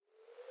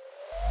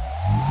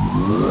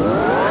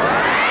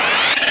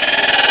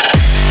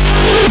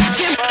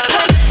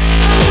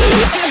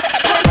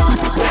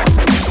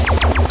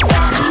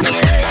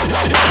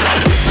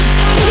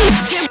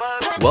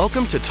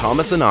Welcome to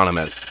Thomas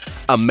Anonymous,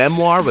 a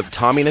memoir with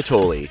Tommy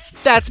Natoli.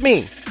 That's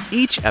me!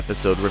 Each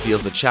episode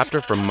reveals a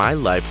chapter from my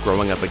life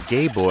growing up a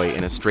gay boy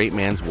in a straight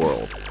man's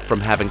world.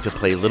 From having to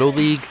play Little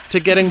League to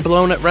getting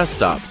blown at rest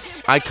stops,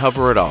 I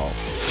cover it all.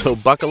 So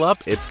buckle up,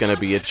 it's gonna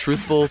be a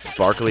truthful,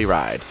 sparkly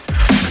ride.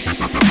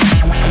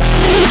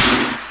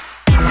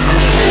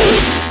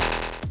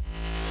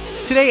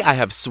 Today I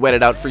have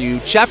sweated out for you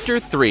Chapter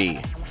 3,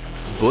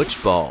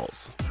 Butch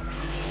Balls.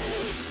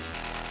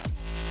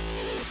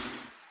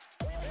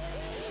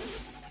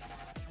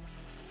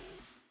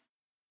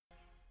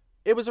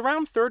 It was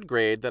around third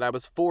grade that I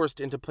was forced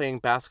into playing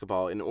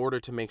basketball in order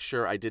to make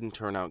sure I didn't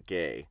turn out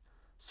gay.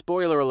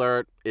 Spoiler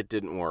alert, it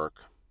didn't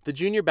work. The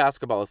Junior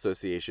Basketball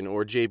Association,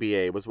 or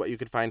JBA, was what you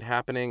could find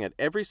happening at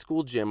every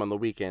school gym on the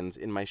weekends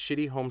in my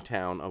shitty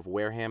hometown of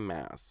Wareham,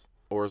 Mass.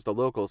 Or as the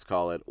locals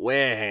call it,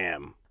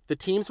 Wareham. The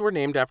teams were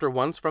named after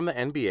ones from the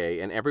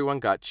NBA, and everyone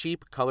got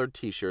cheap colored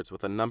t-shirts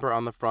with a number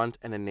on the front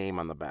and a name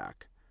on the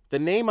back. The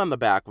name on the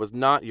back was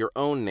not your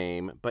own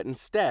name, but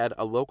instead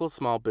a local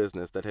small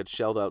business that had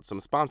shelled out some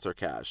sponsor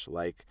cash,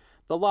 like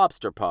The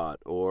Lobster Pot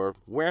or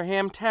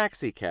Wareham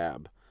Taxi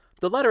Cab.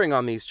 The lettering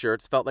on these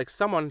shirts felt like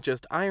someone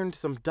just ironed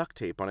some duct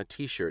tape on a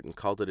t-shirt and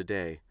called it a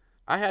day.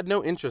 I had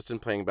no interest in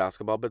playing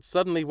basketball, but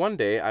suddenly one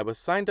day I was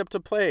signed up to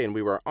play and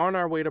we were on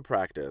our way to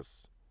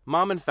practice.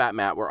 Mom and Fat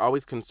Matt were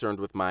always concerned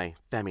with my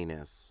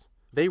femminess.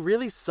 They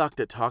really sucked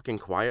at talking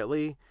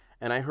quietly,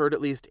 and I heard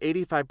at least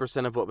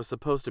 85% of what was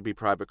supposed to be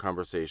private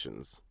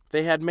conversations.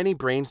 They had many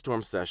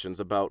brainstorm sessions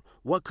about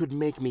what could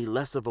make me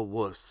less of a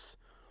wuss.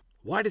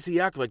 Why does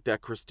he act like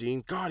that,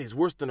 Christine? God, he's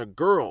worse than a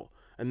girl.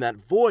 And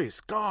that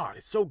voice, God,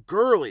 is so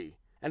girly.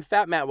 And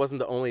Fat Matt wasn't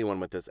the only one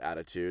with this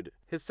attitude.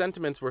 His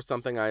sentiments were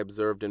something I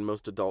observed in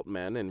most adult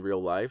men in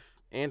real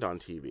life and on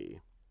TV.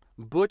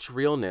 Butch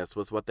realness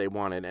was what they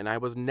wanted, and I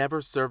was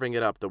never serving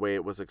it up the way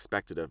it was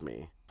expected of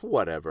me.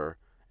 Whatever.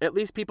 At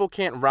least people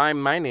can't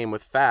rhyme my name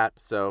with fat,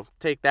 so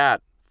take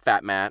that,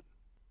 Fat Matt.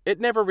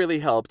 It never really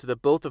helped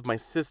that both of my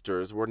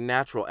sisters were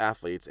natural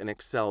athletes and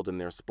excelled in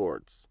their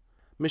sports.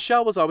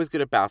 Michelle was always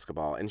good at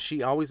basketball, and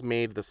she always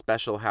made the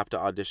special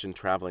have-to-audition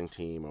traveling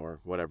team, or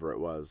whatever it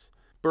was.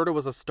 Berta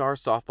was a star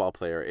softball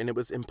player, and it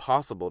was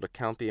impossible to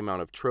count the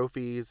amount of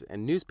trophies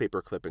and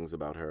newspaper clippings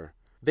about her.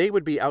 They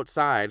would be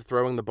outside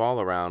throwing the ball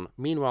around,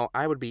 meanwhile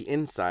I would be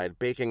inside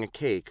baking a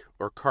cake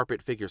or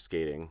carpet figure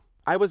skating.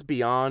 I was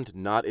beyond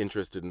not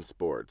interested in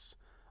sports.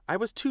 I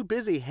was too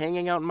busy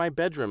hanging out in my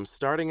bedroom,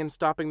 starting and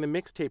stopping the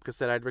mixtape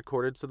cassette I'd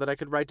recorded so that I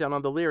could write down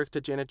all the lyrics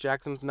to Janet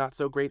Jackson's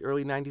not-so-great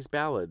early 90s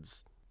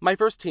ballads. My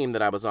first team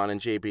that I was on in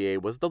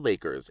JBA was the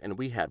Lakers, and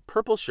we had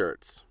purple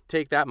shirts.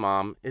 Take that,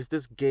 Mom. Is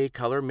this gay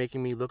color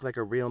making me look like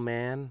a real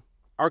man?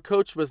 Our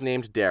coach was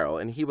named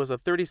Daryl, and he was a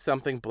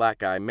 30-something black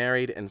guy,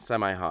 married and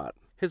semi-hot.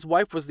 His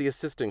wife was the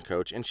assistant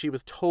coach, and she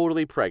was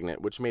totally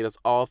pregnant, which made us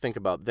all think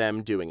about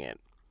them doing it.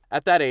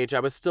 At that age, I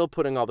was still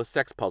putting all the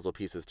sex puzzle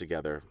pieces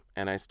together,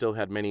 and I still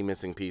had many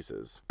missing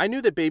pieces. I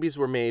knew that babies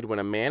were made when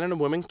a man and a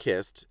woman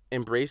kissed,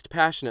 embraced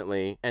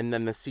passionately, and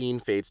then the scene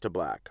fades to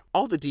black.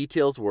 All the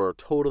details were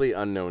totally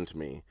unknown to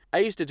me. I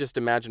used to just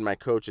imagine my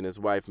coach and his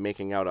wife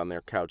making out on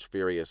their couch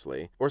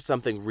furiously, or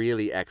something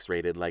really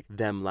X-rated like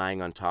them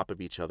lying on top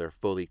of each other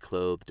fully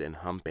clothed and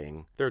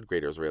humping. Third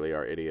graders really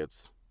are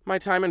idiots. My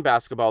time in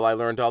basketball, I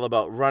learned all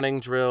about running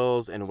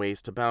drills and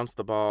ways to bounce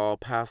the ball,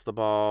 pass the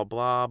ball,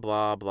 blah,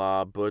 blah,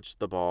 blah, butch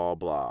the ball,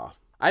 blah.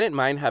 I didn't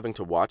mind having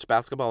to watch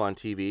basketball on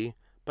TV,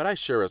 but I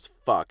sure as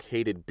fuck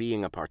hated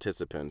being a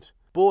participant.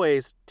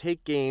 Boys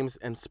take games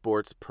and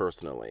sports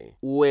personally.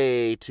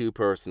 Way too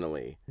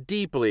personally.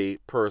 Deeply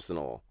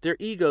personal. Their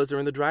egos are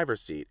in the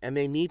driver's seat, and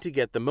they need to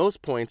get the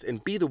most points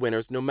and be the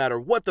winners no matter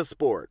what the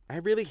sport. I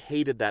really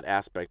hated that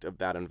aspect of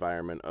that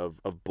environment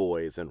of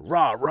boys and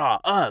rah,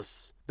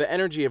 us. The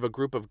energy of a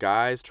group of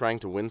guys trying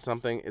to win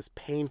something is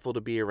painful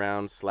to be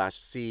around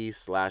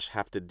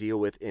 /see/have to deal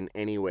with in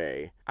any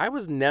way. I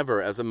was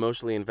never as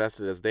emotionally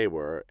invested as they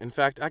were. In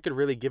fact, I could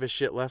really give a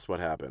shit less what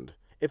happened.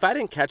 If I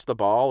didn't catch the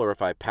ball or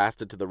if I passed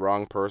it to the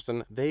wrong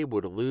person, they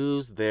would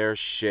lose their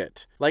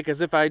shit. Like as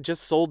if I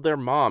just sold their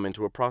mom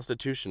into a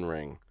prostitution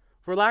ring.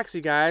 Relax,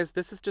 you guys.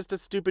 This is just a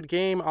stupid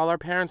game all our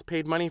parents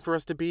paid money for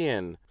us to be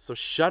in. So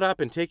shut up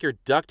and take your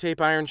duct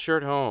tape iron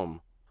shirt home.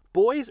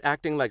 Boys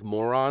acting like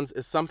morons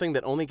is something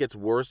that only gets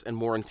worse and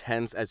more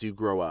intense as you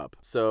grow up.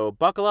 So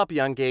buckle up,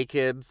 young gay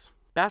kids.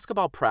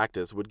 Basketball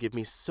practice would give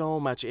me so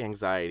much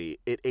anxiety,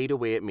 it ate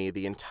away at me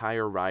the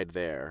entire ride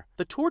there.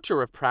 The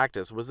torture of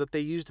practice was that they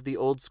used the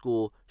old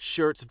school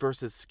shirts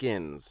versus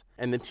skins,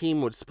 and the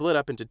team would split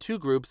up into two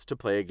groups to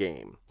play a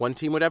game. One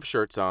team would have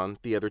shirts on,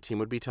 the other team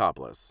would be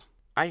topless.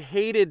 I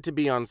hated to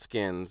be on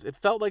Skins. It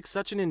felt like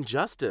such an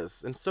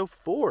injustice and so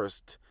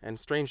forced and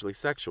strangely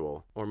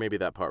sexual. Or maybe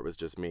that part was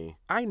just me.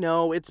 I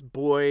know it's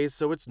boys,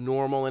 so it's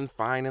normal and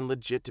fine and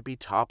legit to be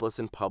topless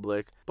in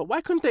public, but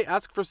why couldn't they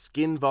ask for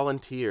skin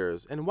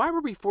volunteers? And why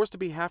were we forced to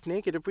be half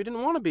naked if we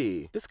didn't want to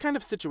be? This kind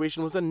of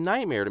situation was a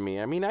nightmare to me.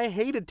 I mean, I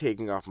hated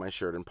taking off my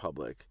shirt in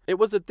public. It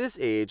was at this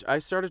age I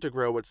started to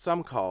grow what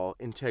some call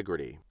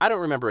integrity. I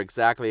don't remember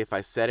exactly if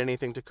I said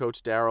anything to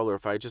Coach Darrell or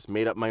if I just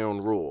made up my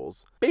own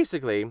rules.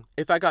 Basically,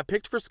 if I got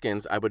picked for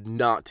Skins, I would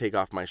not take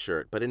off my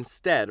shirt, but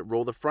instead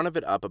roll the front of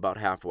it up about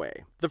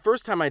halfway. The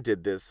first time I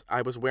did this,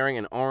 I was wearing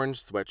an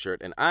orange sweatshirt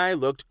and I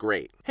looked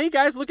great. Hey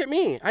guys, look at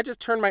me! I just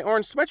turned my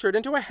orange sweatshirt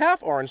into a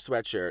half orange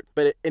sweatshirt.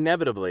 But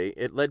inevitably,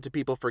 it led to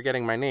people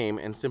forgetting my name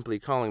and simply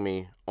calling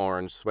me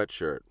Orange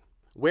Sweatshirt.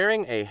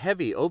 Wearing a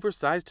heavy,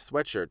 oversized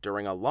sweatshirt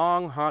during a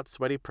long, hot,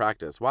 sweaty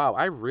practice. Wow,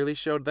 I really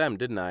showed them,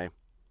 didn't I?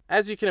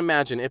 As you can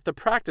imagine, if the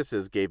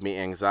practices gave me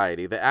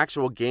anxiety, the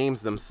actual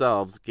games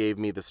themselves gave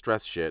me the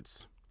stress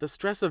shits. The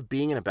stress of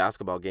being in a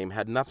basketball game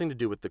had nothing to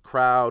do with the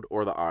crowd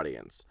or the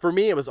audience. For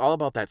me, it was all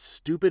about that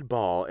stupid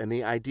ball and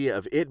the idea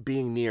of it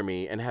being near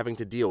me and having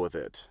to deal with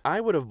it.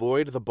 I would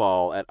avoid the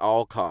ball at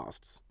all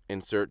costs.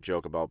 Insert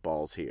joke about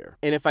balls here.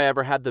 And if I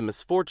ever had the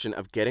misfortune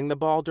of getting the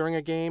ball during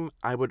a game,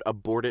 I would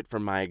abort it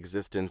from my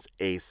existence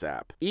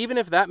ASAP. Even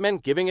if that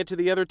meant giving it to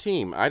the other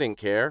team, I didn't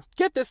care.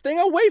 Get this thing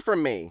away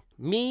from me!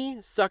 Me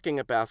sucking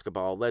at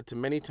basketball led to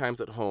many times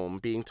at home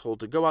being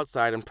told to go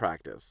outside and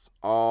practice.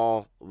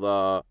 All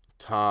the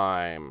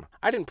time.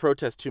 I didn't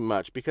protest too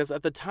much because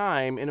at the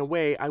time, in a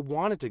way, I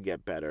wanted to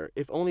get better,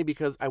 if only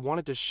because I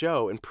wanted to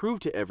show and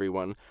prove to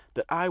everyone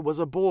that I was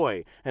a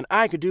boy and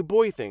I could do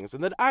boy things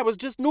and that I was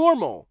just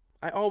normal.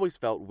 I always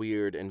felt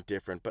weird and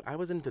different, but I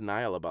was in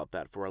denial about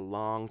that for a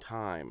long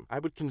time. I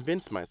would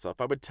convince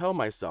myself, I would tell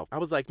myself, I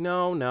was like,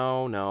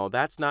 no,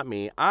 that's not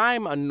me.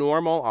 I'm a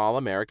normal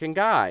all-American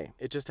guy.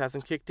 It just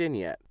hasn't kicked in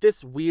yet.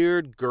 This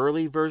weird,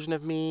 girly version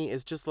of me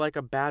is just like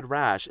a bad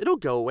rash. It'll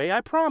go away, I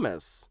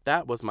promise.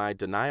 That was my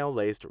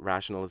denial-laced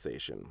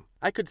rationalization.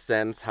 I could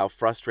sense how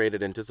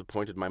frustrated and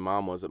disappointed my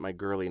mom was at my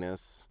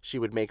girliness. She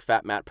would make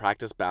Fat Matt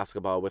practice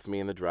basketball with me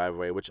in the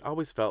driveway, which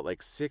always felt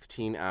like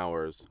 16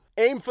 hours.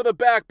 Aim for the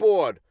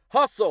backboard!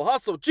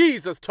 Hustle!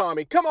 Jesus,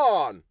 Tommy, come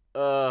on!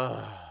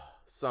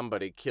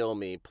 Somebody kill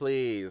me,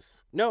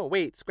 please. No,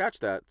 wait, scratch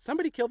that.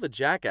 Somebody kill the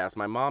jackass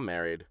my mom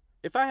married.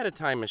 If I had a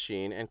time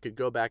machine and could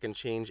go back and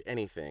change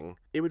anything,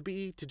 it would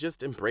be to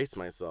just embrace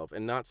myself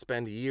and not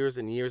spend years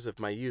and years of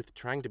my youth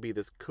trying to be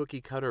this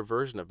cookie-cutter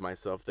version of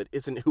myself that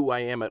isn't who I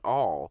am at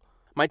all.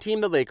 My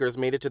team, the Lakers,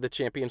 made it to the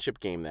championship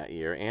game that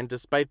year, and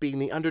despite being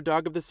the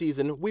underdog of the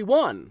season, we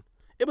won!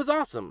 It was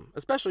awesome,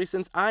 especially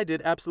since I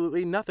did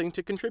absolutely nothing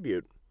to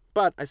contribute.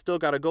 But I still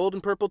got a gold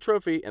and purple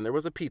trophy, and there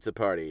was a pizza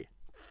party.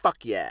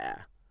 Fuck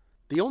yeah!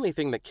 The only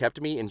thing that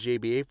kept me in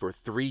JBA for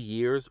 3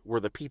 years were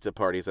the pizza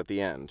parties at the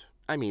end.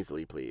 I'm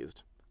easily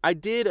pleased. I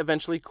did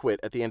eventually quit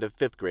at the end of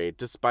 5th grade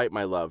despite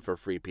my love for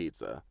free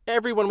pizza.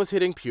 Everyone was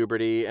hitting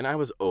puberty and I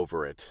was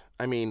over it.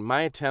 I mean,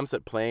 my attempts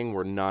at playing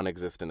were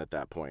non-existent at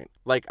that point.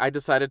 Like, I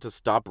decided to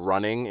stop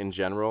running in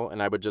general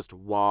and I would just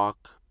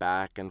walk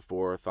back and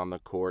forth on the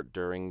court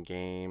during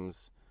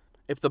games.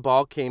 If the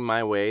ball came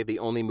my way, the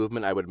only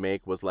movement I would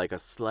make was like a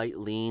slight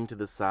lean to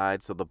the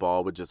side so the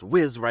ball would just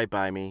whiz right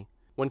by me.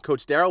 When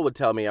Coach Darrell would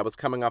tell me I was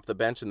coming off the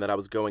bench and that I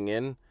was going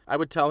in, I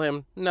would tell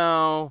him,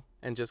 no,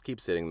 and just keep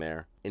sitting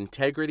there.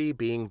 Integrity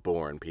being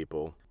born,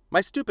 people.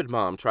 My stupid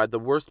mom tried the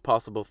worst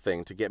possible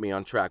thing to get me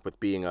on track with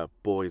being a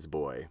boy's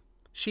boy.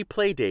 She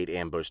playdate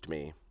ambushed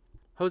me.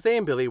 Jose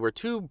and Billy were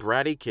 2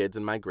 bratty kids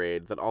in my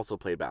grade that also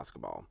played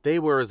basketball. They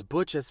were as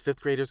butch as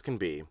 5th graders can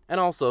be, and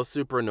also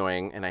super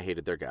annoying, and I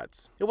hated their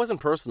guts. It wasn't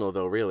personal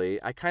though,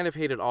 really. I kind of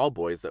hated all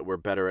boys that were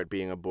better at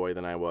being a boy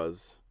than I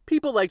was.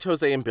 People liked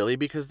Jose and Billy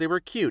because they were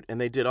cute and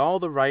they did all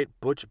the right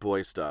butch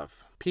boy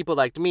stuff. People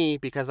liked me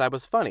because I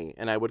was funny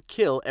and I would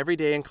kill every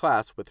day in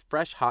class with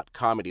fresh hot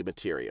comedy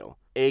material.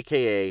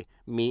 AKA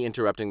me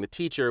interrupting the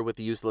teacher with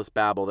useless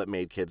babble that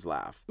made kids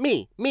laugh.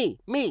 Me.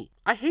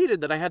 I hated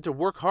that I had to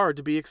work hard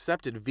to be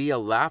accepted via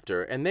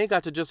laughter and they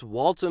got to just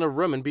waltz in a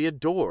room and be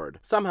adored.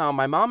 Somehow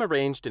my mom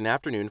arranged an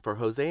afternoon for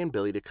Jose and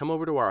Billy to come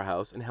over to our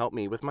house and help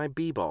me with my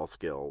b-ball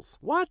skills.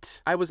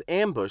 What? I was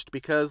ambushed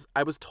because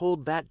I was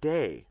told that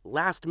day,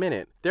 last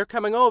minute, they're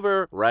coming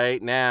over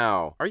right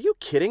now. Are you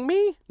kidding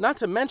me? Not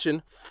to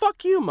mention,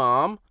 fuck you,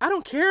 Mom. I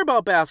don't care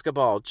about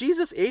basketball.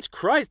 Jesus H.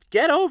 Christ,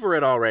 get over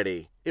it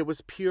already. It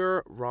was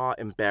pure, raw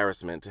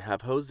embarrassment to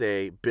have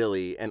Jose,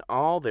 Billy, and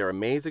all their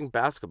amazing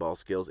basketball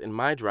skills in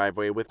my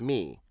driveway with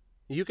me.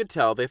 You could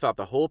tell they thought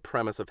the whole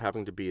premise of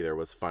having to be there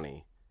was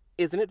funny.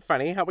 Isn't it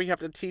funny how we have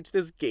to teach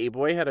this gay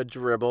boy how to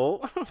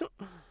dribble?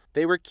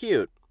 They were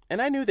cute,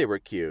 and I knew they were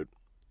cute,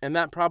 and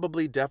that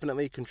probably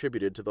definitely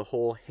contributed to the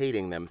whole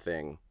hating them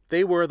thing.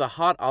 They were the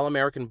hot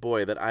all-American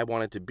boy that I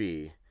wanted to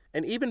be.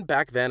 And even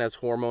back then, as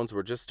hormones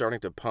were just starting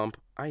to pump,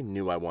 I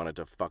knew I wanted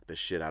to fuck the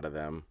shit out of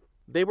them.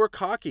 They were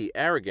cocky,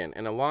 arrogant,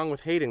 and along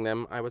with hating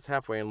them, I was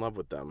halfway in love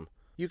with them.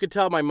 You could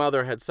tell my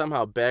mother had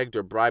somehow begged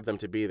or bribed them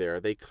to be there.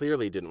 They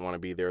clearly didn't want to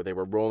be there. They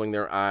were rolling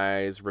their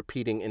eyes,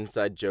 repeating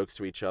inside jokes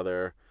to each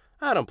other.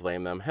 I don't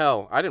blame them.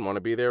 Hell, I didn't want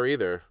to be there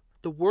either.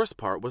 The worst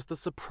part was the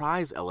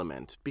surprise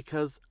element,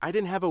 because I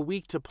didn't have a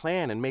week to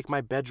plan and make my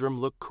bedroom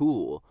look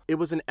cool. It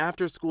was an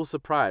after-school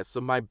surprise,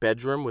 so my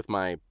bedroom with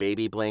my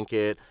baby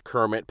blanket,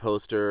 Kermit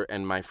poster,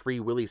 and my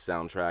Free Willy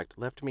soundtrack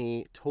left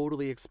me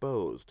totally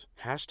exposed.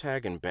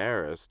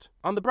 #embarrassed.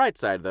 On the bright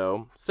side,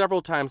 though,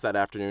 several times that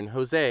afternoon,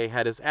 Jose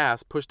had his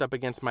ass pushed up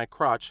against my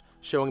crotch,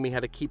 showing me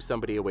how to keep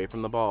somebody away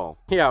from the ball.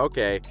 Yeah,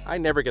 okay, I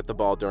never get the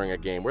ball during a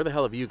game. Where the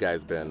hell have you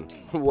guys been?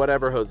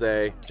 Whatever,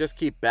 Jose. Just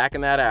keep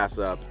backing that ass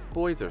up.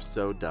 Boys are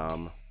so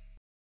dumb.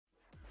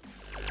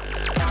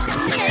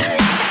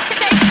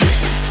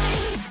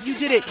 You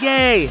did it!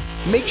 Yay!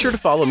 Make sure to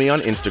follow me on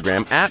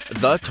Instagram at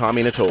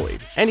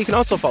 @TommyNatoli. And you can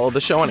also follow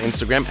the show on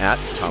Instagram at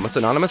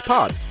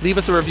ThomasAnonymousPod. Leave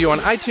us a review on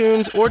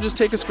iTunes or just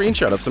take a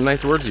screenshot of some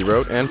nice words you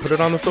wrote and put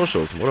it on the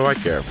socials. What do I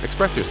care?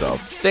 Express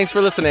yourself. Thanks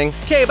for listening.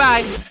 Okay,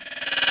 bye!